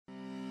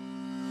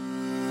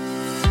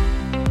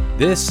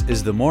This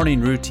is the Morning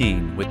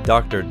Routine with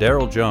Dr.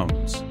 Daryl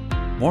Jones.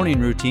 Morning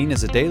Routine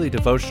is a daily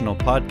devotional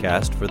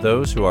podcast for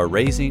those who are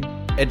raising,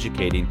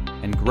 educating,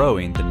 and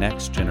growing the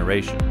next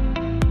generation.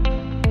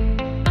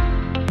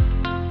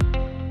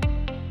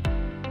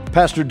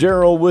 Pastor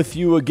Daryl with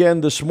you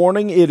again this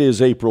morning. It is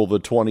April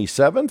the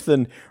 27th,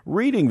 and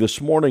reading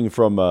this morning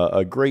from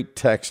a great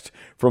text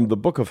from the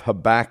book of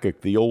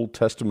Habakkuk, the Old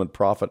Testament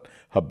prophet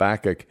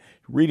Habakkuk,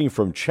 reading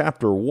from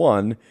chapter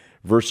 1,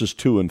 verses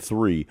 2 and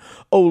 3.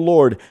 O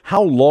Lord,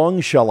 how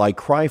long shall I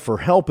cry for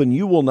help, and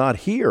you will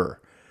not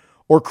hear?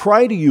 Or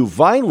cry to you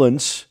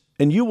violence,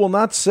 and you will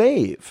not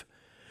save?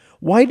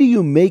 Why do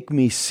you make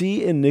me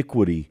see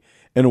iniquity,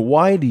 and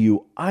why do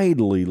you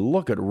idly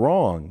look at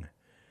wrong?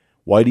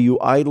 Why do you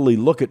idly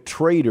look at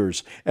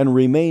traitors and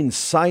remain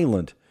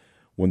silent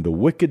when the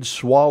wicked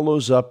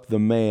swallows up the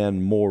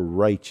man more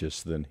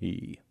righteous than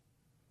he?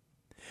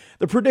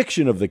 The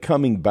prediction of the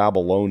coming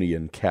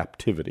Babylonian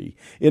captivity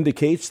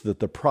indicates that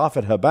the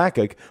prophet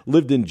Habakkuk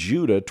lived in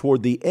Judah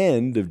toward the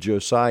end of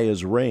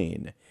Josiah's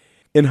reign.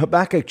 In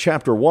Habakkuk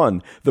chapter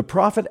 1, the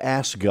prophet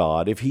asks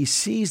God if he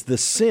sees the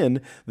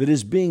sin that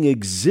is being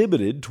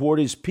exhibited toward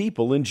his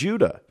people in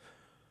Judah.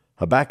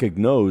 Habakkuk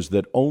knows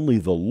that only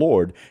the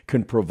Lord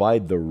can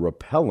provide the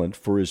repellent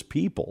for his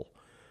people.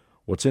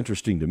 What's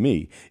interesting to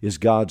me is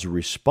God's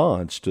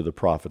response to the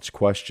prophet's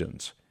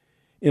questions.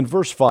 In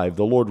verse 5,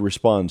 the Lord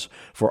responds,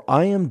 "For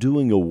I am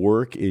doing a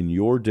work in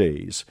your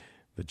days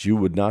that you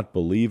would not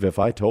believe if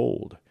I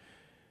told."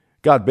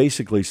 God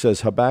basically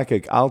says,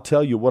 Habakkuk, I'll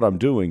tell you what I'm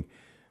doing,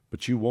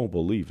 but you won't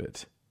believe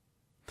it.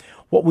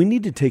 What we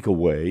need to take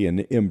away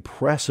and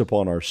impress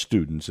upon our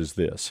students is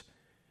this: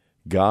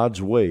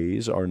 God's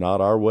ways are not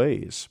our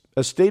ways,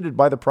 as stated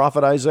by the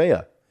prophet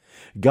Isaiah.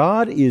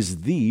 God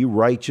is the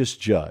righteous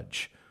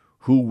judge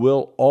who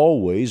will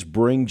always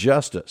bring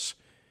justice.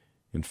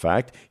 In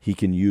fact, he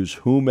can use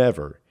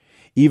whomever,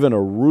 even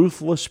a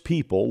ruthless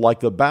people like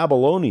the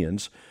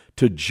Babylonians,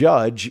 to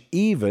judge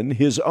even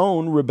his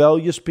own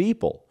rebellious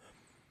people.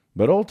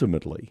 But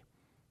ultimately,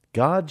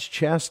 God's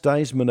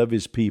chastisement of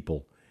his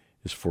people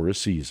is for a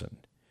season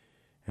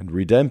and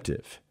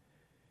redemptive,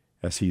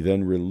 as he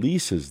then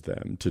releases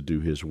them to do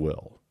his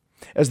will.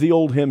 As the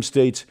old hymn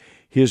states,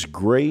 his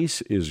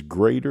grace is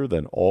greater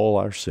than all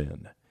our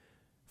sin.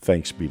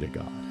 Thanks be to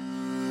God.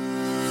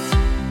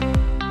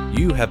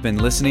 You have been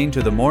listening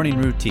to the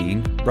Morning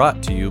Routine,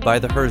 brought to you by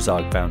the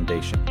Herzog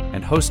Foundation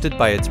and hosted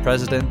by its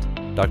president,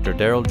 Dr.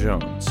 Daryl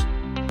Jones.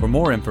 For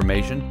more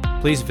information,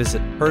 please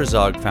visit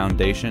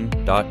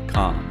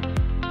herzogfoundation.com.